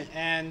moment,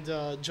 and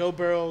Joe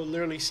Burrow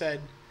literally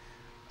said,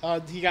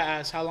 he got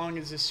asked, "How long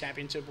is this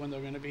championship window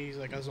going to be?" He's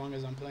like, "As long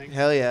as I'm playing."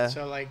 Hell yeah.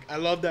 So like, I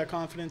love that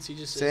confidence. He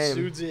just Same.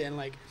 exudes it, and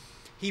like,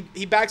 he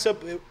backs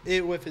up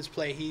it with his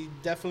play. He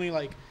definitely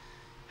like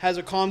has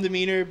a calm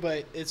demeanor,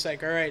 but it's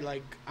like, all right,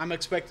 like I'm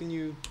expecting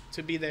you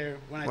to be there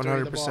when I throw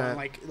you the ball. 100%.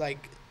 And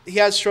like he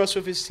has trust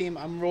with his team.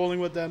 I'm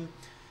rolling with them.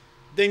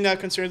 Thing that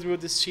concerns me with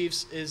this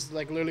Chiefs is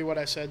like literally what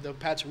I said, the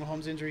Patrick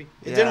Mahomes injury.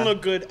 It Yeah. didn't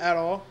look good at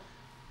all.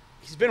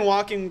 He's been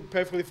walking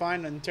perfectly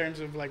fine in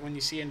terms of like when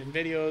you see it in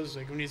videos,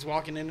 like when he's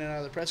walking in and out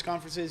of the press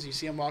conferences, you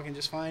see him walking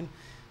just fine.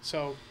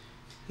 So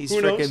He's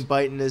Who knows? freaking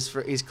biting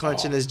he's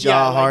clenching his yeah,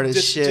 jaw like, hard as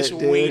just, shit, just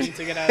dude. waiting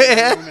to get out of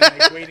the room and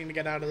like waiting to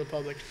get out of the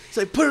public. It's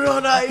like, put it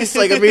on ice,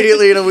 like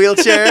immediately in a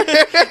wheelchair.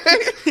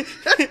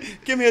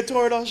 Give me a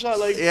Toradol shot,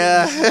 like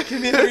Yeah.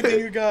 give me everything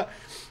you got.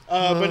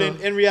 But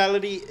in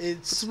reality, Put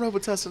it's some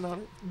Robitussin on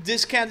it.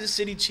 this Kansas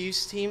City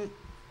Chiefs team.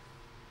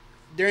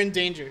 They're in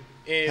danger.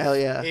 Hell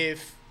yeah.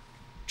 If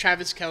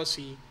Travis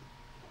Kelce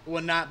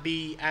will not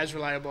be as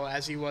reliable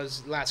as he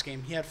was last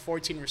game. He had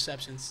 14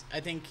 receptions. I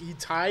think he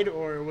tied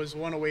or was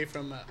one away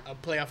from a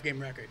playoff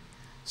game record.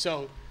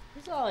 So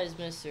He's always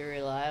Mr.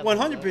 Reliable.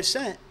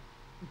 100%,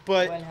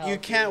 but When you healthy.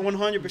 can't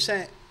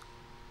 100%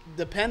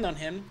 depend on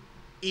him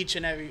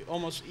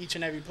almost each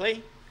and every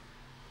play,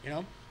 you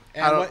know?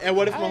 And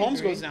what if I Mahomes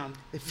agree. goes down?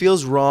 It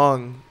feels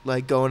wrong,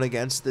 like, going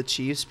against the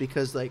Chiefs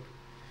because, like,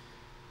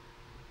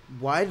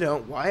 why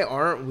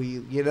aren't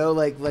we? You know,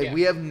 like Yeah.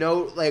 we have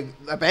no, like,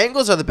 the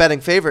Bengals are the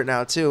betting favorite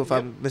now, too, if Yep.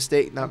 I'm not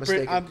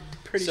mistaken. I'm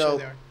pretty So- sure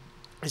they are.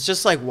 It's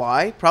just like,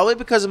 why? Probably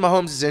because of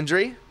Mahomes'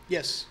 injury,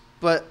 Yes.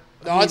 but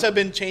The odds have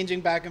been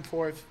changing back and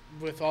forth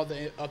with all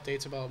the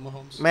updates about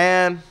Mahomes.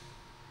 man,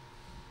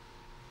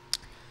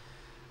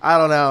 I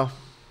don't know.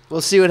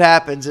 We'll see what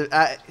happens. All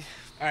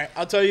right,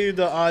 I'll tell you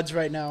the odds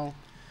right now.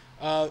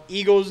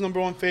 Eagles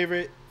 #1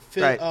 favorite.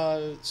 Right.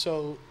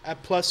 So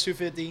at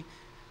 +250.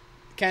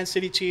 Kansas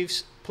City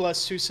Chiefs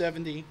plus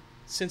 270.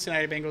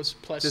 Cincinnati Bengals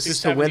plus 275. This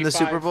is to win the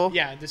Super Bowl?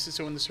 Yeah, this is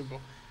to win the Super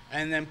Bowl.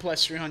 And then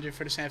plus 300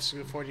 for the San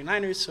Francisco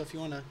 49ers. So if you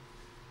want to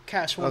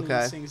cash one of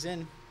Okay. these things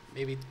in,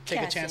 maybe take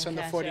Cash a chance in, on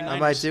the cash 49ers. out. I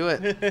might do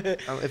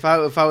it.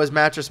 If I was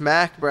Mattress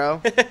Mac,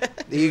 bro,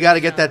 you got to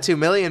get that $2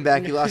 million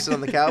back. You lost it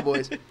on the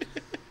Cowboys.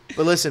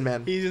 But listen,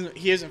 man.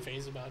 He isn't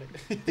phased about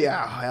it.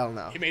 Yeah, hell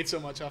no. He made so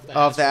much off that.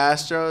 Off the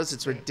Astros,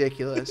 it's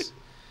ridiculous.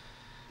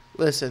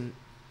 Listen,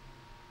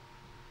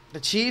 the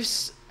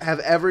Chiefs have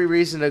every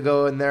reason to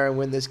go in there and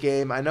win this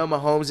game. I know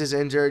Mahomes is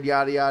injured,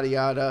 yada, yada,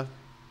 yada.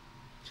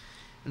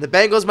 And the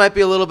Bengals might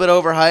be a little bit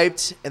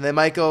overhyped, and they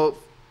might go,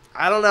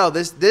 I don't know.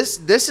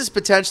 This is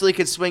potentially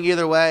could swing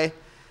either way,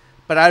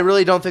 but I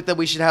really don't think that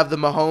we should have the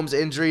Mahomes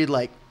injury,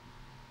 like,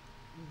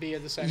 Be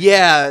at the second.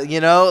 yeah, you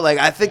know? Like,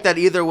 I think that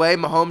either way,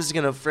 Mahomes is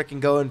going to freaking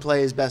go and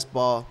play his best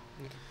ball.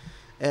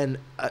 And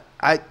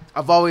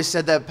I've always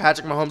said that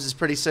Patrick Mahomes is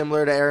pretty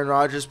similar to Aaron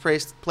Rodgers'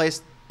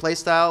 play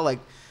style, like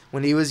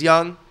when he was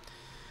young.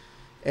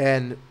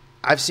 And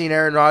I've seen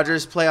Aaron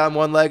Rodgers play on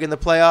one leg in the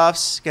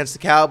playoffs against the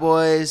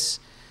Cowboys,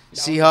 That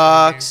was a good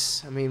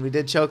Seahawks. I mean, we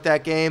did choke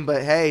that game,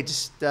 but hey,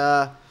 just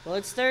Well,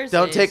 it's Thursday.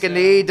 don't take a so-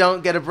 knee,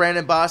 don't get a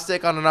Brandon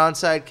Bostic on an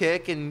onside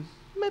kick, and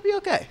you might be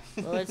okay.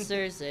 Well, it's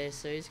Thursday,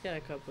 so he's got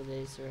a couple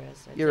days to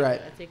rest. You're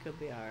right. I think he'll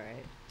be all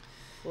right.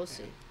 We'll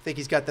see. Think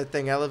he's got that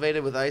thing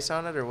elevated with ice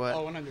on it or what?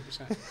 Oh, 100%.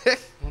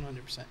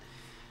 100%.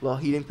 Little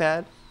heating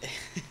pad?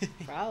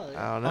 Probably.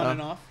 I don't On and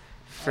know. off.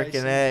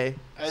 Freaking A.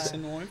 Ice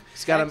and warm.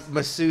 He's got a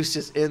masseuse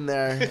just in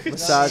there,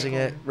 massaging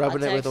it,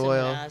 rubbing it with I'll text him and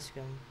oil. ask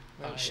him.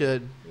 Right.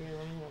 Should. Yeah, let me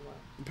hit him up.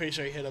 I'm pretty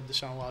sure he hit up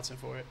Deshaun Watson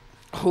for it.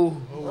 Oh.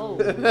 Oh,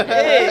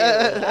 hey,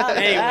 out of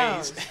Anyways.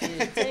 bounds,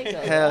 dude. Take a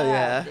Hell lap,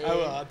 yeah. dude. I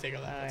will. I'll take a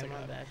lap. All I'll right, take a my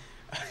lap.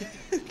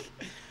 bad.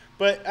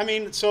 But I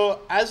mean, so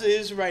as it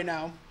is right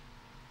now,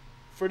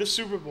 for the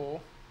Super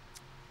Bowl,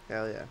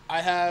 Hell yeah.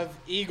 I have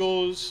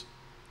Eagles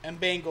and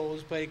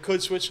Bengals, but it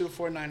could switch to the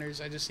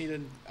 49ers. I just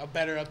need a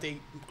better update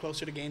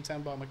closer to game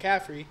time about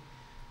McCaffrey.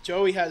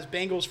 Joey has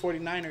Bengals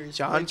 49ers.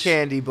 John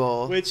Candy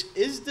Bowl. Which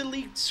is the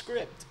leaked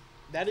script.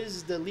 That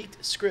is the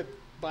leaked script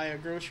by a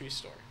grocery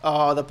store.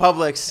 Oh, the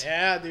Publix.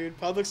 Yeah, dude.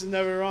 Publix is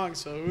never wrong,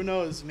 so who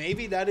knows?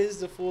 Maybe that is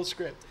the full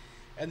script.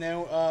 And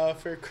then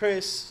for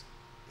Chris,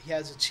 he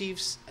has the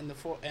Chiefs and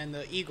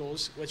the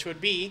Eagles, which would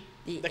be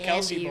the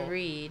Kelsey Andy Bowl.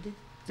 Reid,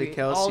 The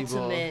Kelsey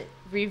Bowl. ultimate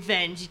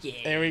revenge game.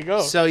 There we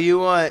go. So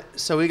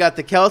we got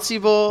the Kelsey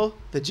Bowl,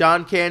 the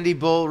John Candy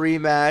Bowl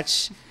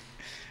rematch,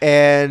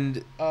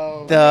 and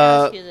Oh, Let me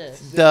ask the you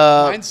this.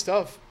 mine's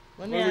tough.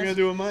 Let What me are we ask gonna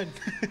do with mine?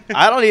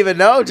 I don't even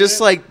know. Just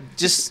The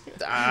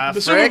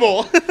Super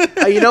Bowl.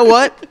 You know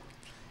what?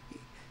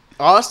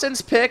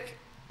 Austin's pick,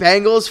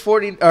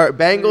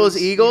 Bengals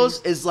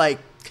Eagles is like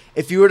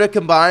if you were to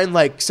combine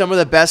like some of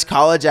the best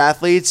college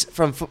athletes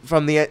from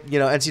the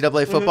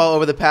NCAA football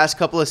over the past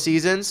couple of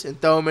seasons and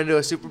throw them into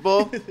a Super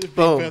Bowl.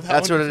 Boom, That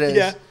that's one. what it is.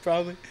 Yeah,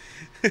 probably.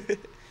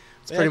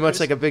 It's pretty much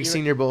like a big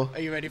Senior Bowl. Are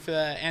you ready for the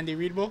Andy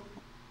Reid Bowl,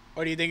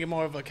 or do you think it's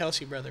more of a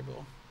Kelsey brother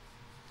bowl?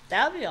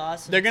 That would be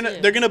awesome. They're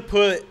too. gonna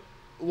put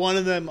one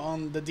of them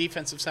on the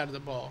defensive side of the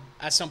ball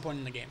at some point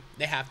in the game.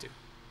 They have to.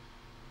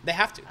 They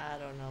have to. I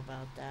don't know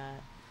about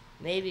that.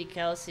 Maybe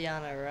Kelsey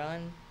on a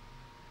run,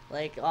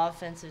 like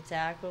offensive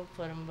tackle,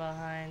 put him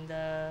behind.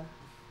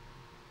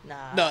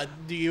 Nah. No,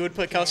 you would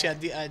put Kelsey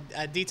can't.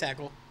 at D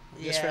tackle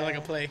just for like a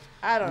Yeah. play.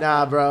 I don't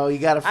Nah, know. bro, you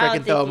gotta I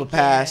don't freaking throw think him a you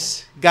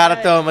pass. Gotta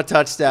I- throw him a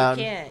touchdown.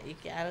 You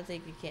can't. I don't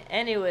think you can.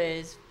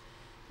 Anyways,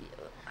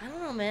 I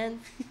don't know,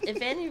 man.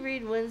 If Andy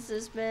Reid wins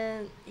this,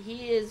 man,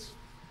 he is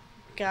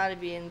got to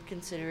be in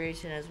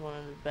consideration as one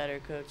of the better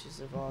coaches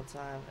of all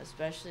time,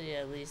 especially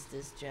at least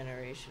this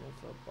generation of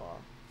football,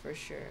 for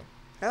sure.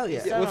 Hell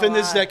yeah. He's done a Within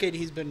this lot. decade,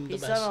 he's been the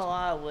He's best. done a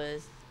lot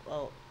with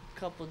a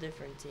couple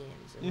different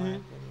teams, in my Mhm.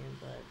 opinion.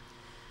 But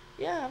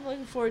yeah, I'm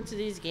looking forward to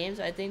these games.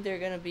 I think they're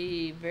gonna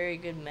be very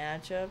good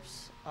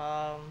matchups.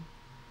 I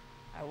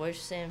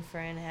wish San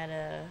Fran had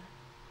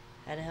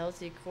a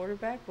healthy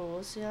quarterback, but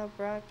we'll see how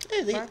Brock.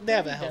 Yeah, Brock they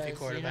have a Purdy healthy does,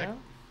 quarterback. You know?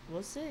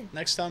 We'll see.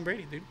 Next Tom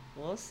Brady, dude.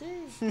 We'll see.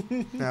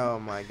 Oh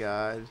my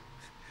God.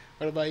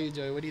 What about you,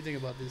 Joey? What do you think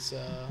about this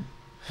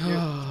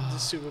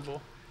this Super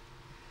Bowl?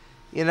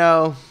 You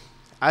know,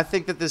 I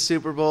think that the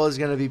Super Bowl is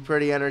going to be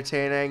pretty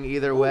entertaining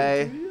either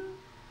way.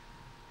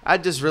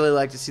 I'd just really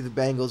like to see the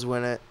Bengals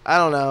win it. I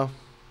don't know.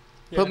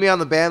 Put me on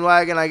the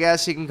bandwagon, I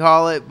guess you can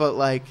call it. But,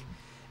 like,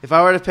 if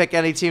I were to pick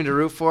any team to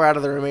root for out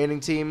of the remaining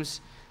teams,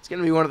 it's going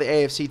to be one of the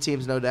AFC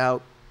teams, no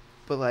doubt.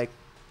 But, like,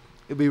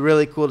 it'd be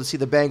really cool to see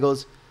the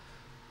Bengals.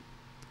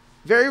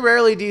 Very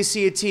rarely do you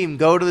see a team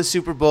go to the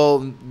Super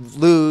Bowl,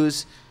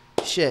 lose,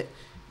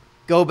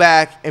 go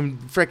back and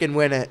frickin'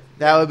 win it.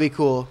 That would be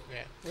cool. Yeah.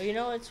 Well, you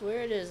know what's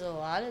weird is a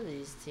lot of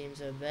these teams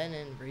have been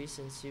in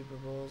recent Super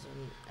Bowls,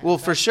 and Well,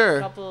 for sure.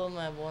 a couple of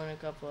them have won, a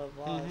couple have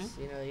lost.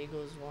 Mhm. You know,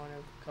 Eagles won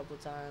a couple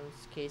times,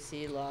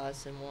 KC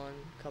lost and won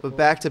a couple. But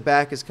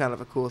back-to-back is kind of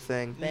a cool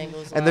thing.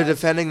 Bengals And they're lost,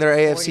 defending their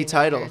AFC 49ers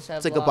title. have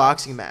It's like a lost.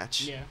 boxing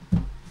match. Yeah. So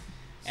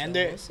And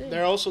we'll see.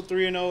 they're also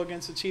 3-0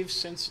 against the Chiefs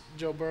since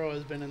Joe Burrow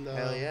has been in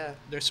Hell yeah.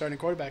 their starting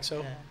quarterback. So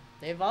Yeah.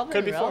 They've all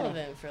Could been be 4-0.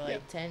 relevant for like Yeah.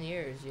 10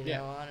 years,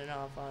 Yeah. on and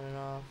off, on and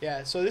off.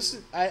 Yeah, so this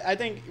is I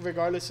think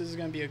regardless this is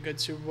gonna be a good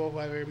Super Bowl,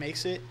 whoever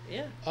makes it.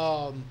 Yeah.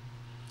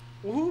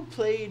 Who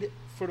played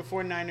for the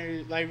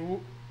 49ers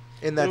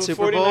In that the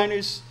Super Bowl,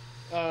 49ers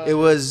it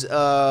was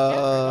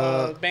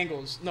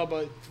Bengals. No,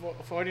 but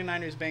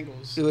 49ers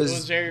Bengals. it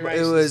was Jerry Rice.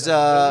 it and was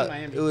stuff. It was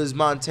Miami. it was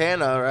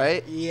Montana,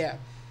 right? Yeah.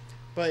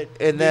 But And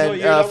you know then what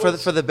year that for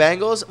was? the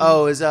Bengals,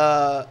 oh, it was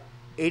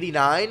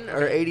 89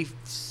 or 80.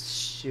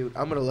 Shoot,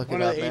 I'm gonna look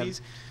One it of up, the man. 80s.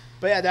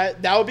 But yeah,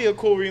 that would be a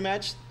cool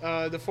rematch.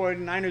 The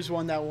 49ers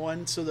won that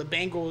one, so the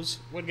Bengals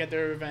would get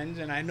their revenge,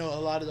 and I know a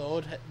lot of the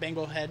old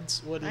Bengal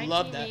heads would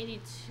love that.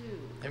 1982.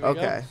 There we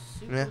Okay.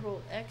 Super Yeah.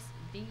 Bowl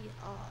XBI.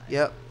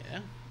 Yep, go. Yeah,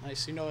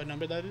 nice. You know what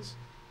number that is?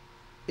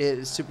 it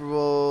is Super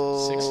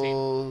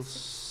Bowl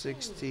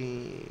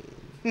 16.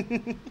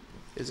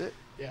 Is it?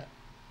 Yeah.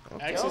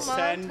 Okay. X is Go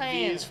 10, B Montana.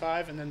 is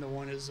 5, and then the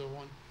 1 is the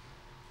 1.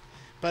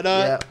 But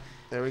Yeah,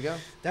 there we go.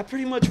 that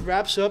pretty much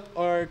wraps up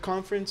our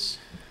conference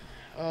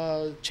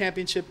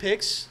championship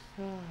picks.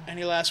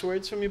 Any last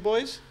words from you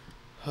boys?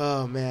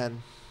 Oh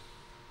man,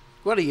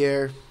 what a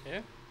year!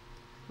 Yeah.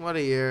 What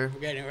a year!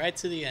 We're getting right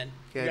to the end.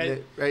 Getting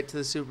it right to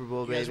the Super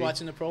Bowl, You guys baby.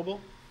 watching the Pro Bowl?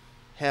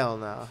 Hell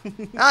no.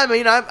 I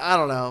mean, I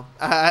don't know.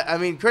 I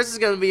mean, Chris is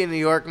gonna be in New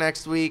York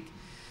next week.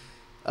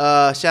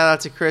 Shout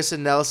out to Chris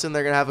and Nelson.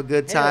 They're gonna have a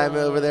good time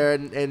Hello. over there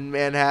in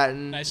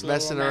Manhattan, Nice little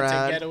messing romantic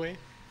around. getaway.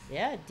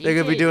 Yeah, They're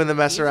gonna be doing the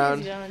mess DJ's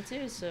around. going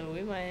too, so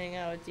we might hang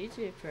out with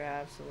DJ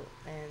perhaps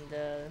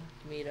and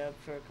meet up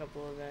for a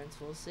couple events.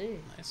 We'll see.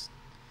 Nice.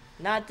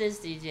 Not this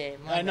DJ.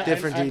 my I know, bad.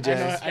 Different I DJ.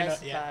 know, yeah.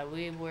 Specify.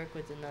 We work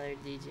with another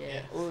DJ.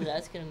 Yeah. Oh,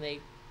 that's gonna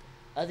make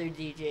other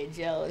DJ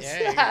jealous.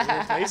 Yeah, you're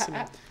replacing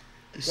him.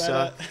 You But,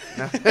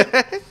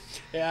 suck.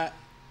 Yeah.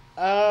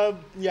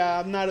 Yeah,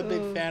 I'm not a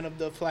big fan of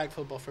the flag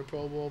football for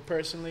Pro Bowl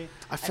personally.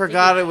 I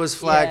forgot think it was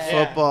flag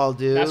yeah. football,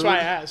 dude. That's why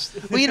I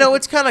asked. Well, you know,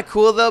 it's kind of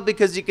cool though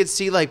because you could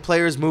see like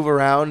players move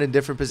around in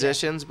different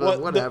positions, but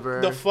Well, whatever.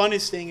 The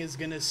funnest thing is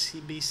gonna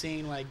be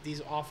seeing like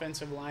these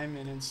offensive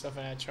linemen and stuff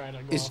like that try to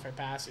go Is- off for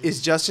passes.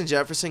 Is Justin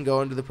Jefferson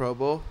going to the Pro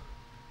Bowl?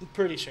 I'm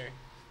pretty sure.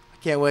 I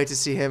can't wait to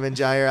see him and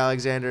Jair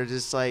Alexander.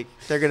 Just like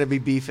they're gonna be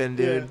beefing,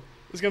 dude. Yeah,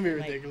 it's gonna be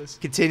Like- ridiculous.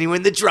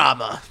 Continuing the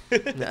drama.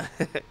 No.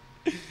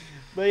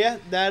 But yeah,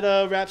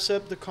 that wraps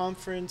up the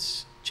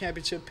conference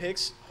championship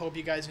picks. Hope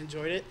you guys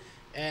enjoyed it,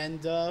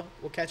 and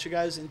we'll catch you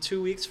guys in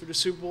 2 weeks for the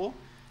Super Bowl.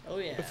 Oh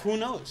yeah. If who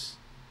knows?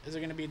 Is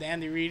it gonna be the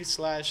Andy Reid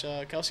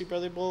 / Kelsey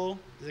Brother Bowl?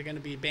 Is it gonna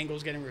be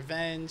Bengals getting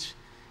revenge?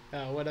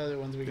 What other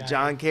ones we got?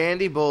 John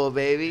Candy Bowl,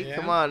 baby. Yeah.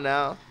 Come on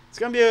now. It's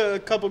gonna be a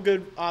couple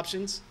good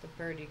options. The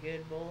pretty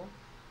good bowl.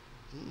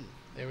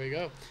 There we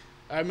go.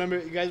 I remember.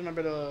 You guys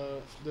remember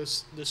the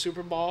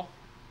Super Bowl,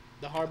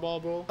 the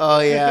Hardball Bowl? Oh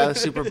yeah, the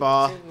Super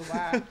Bowl.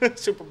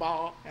 Super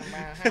Bowl.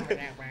 But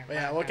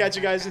yeah, we'll catch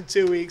you guys in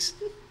 2 weeks.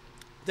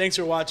 Thanks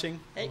for watching.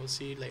 Hey. We'll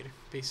see you later.